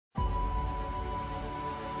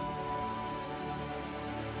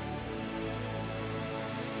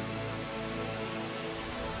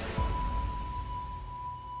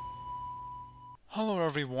Hello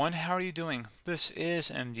everyone, how are you doing? This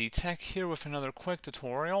is MD Tech here with another quick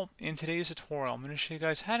tutorial. In today's tutorial, I'm going to show you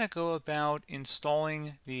guys how to go about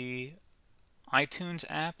installing the iTunes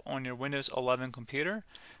app on your Windows 11 computer.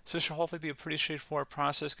 So this should hopefully be a pretty straightforward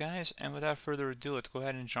process, guys, and without further ado, let's go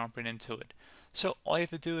ahead and jump right into it. So all you have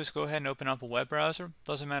to do is go ahead and open up a web browser.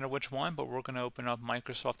 Doesn't matter which one, but we're going to open up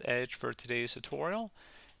Microsoft Edge for today's tutorial.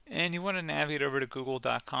 And you want to navigate over to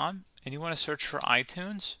google.com and you want to search for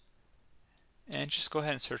iTunes. And just go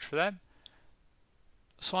ahead and search for that.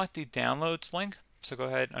 Select the downloads link. So go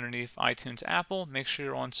ahead underneath iTunes Apple. Make sure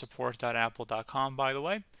you're on support.apple.com, by the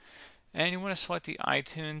way. And you want to select the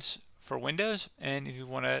iTunes for Windows. And if you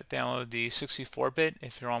want to download the 64-bit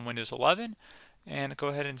if you're on Windows 11, and go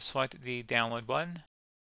ahead and select the download button.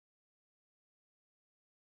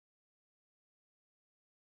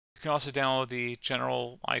 You can also download the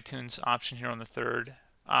general iTunes option here on the third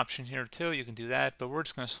option here too. You can do that, but we're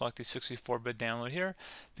just going to select the 64-bit download here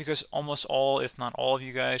because almost all, if not all of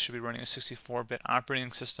you guys should be running a 64-bit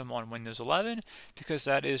operating system on Windows 11 because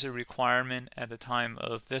that is a requirement at the time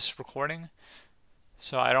of this recording.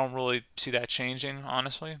 So I don't really see that changing,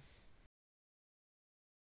 honestly.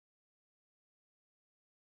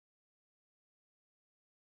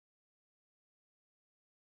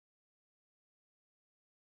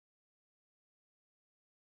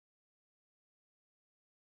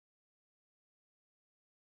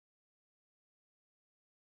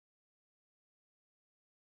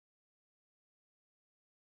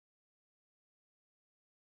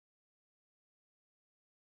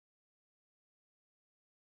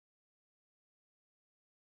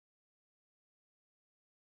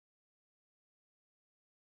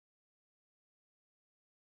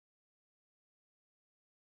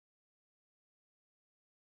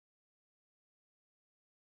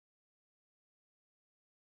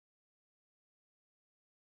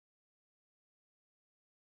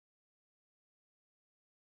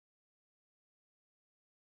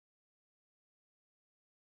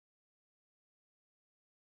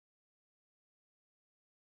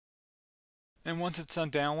 And once it's done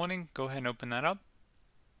downloading, go ahead and open that up.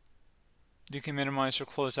 You can minimize or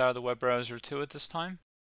close out of the web browser too at this time.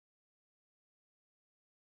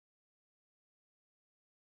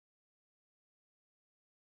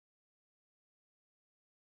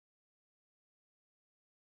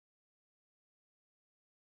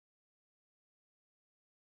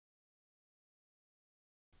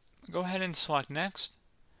 Go ahead and select next.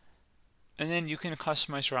 And then you can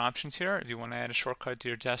customize your options here. If you want to add a shortcut to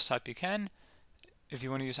your desktop, you can. If you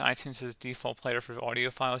want to use iTunes as a default player for audio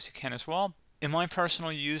files, you can as well. In my personal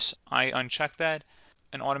use, I uncheck that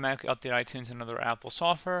and automatically update iTunes and other Apple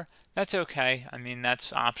software. That's okay. I mean,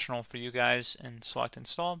 that's optional for you guys, and select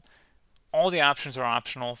install. All the options are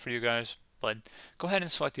optional for you guys, but go ahead and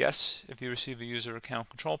select yes if you receive a user account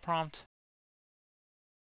control prompt.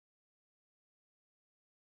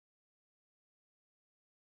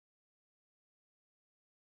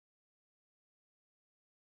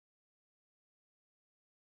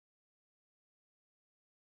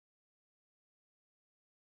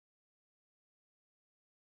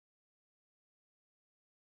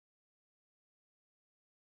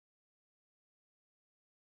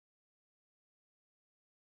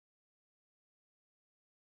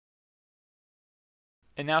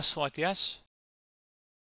 And now select yes.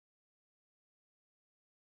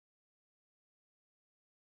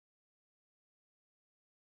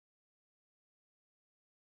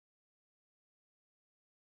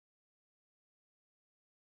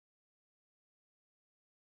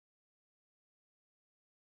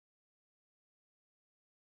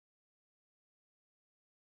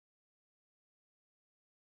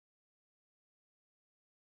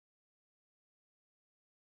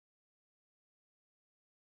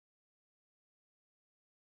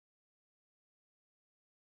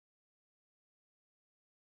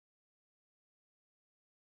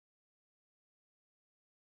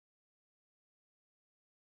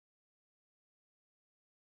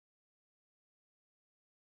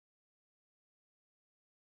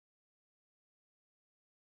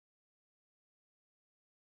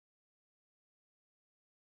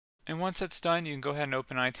 And once that's done, you can go ahead and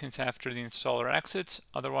open iTunes after the installer exits.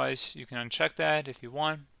 Otherwise, you can uncheck that if you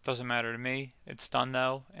want. Doesn't matter to me. It's done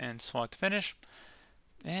though, and select finish.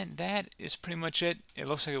 And that is pretty much it. It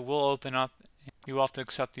looks like it will open up. You will have to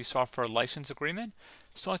accept the software license agreement.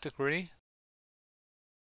 Select agree.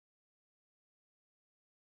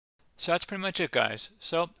 So that's pretty much it, guys.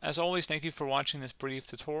 So as always, thank you for watching this brief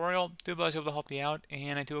tutorial. Do hope I was able to help you out,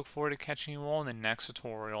 and I do look forward to catching you all in the next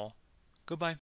tutorial. Goodbye.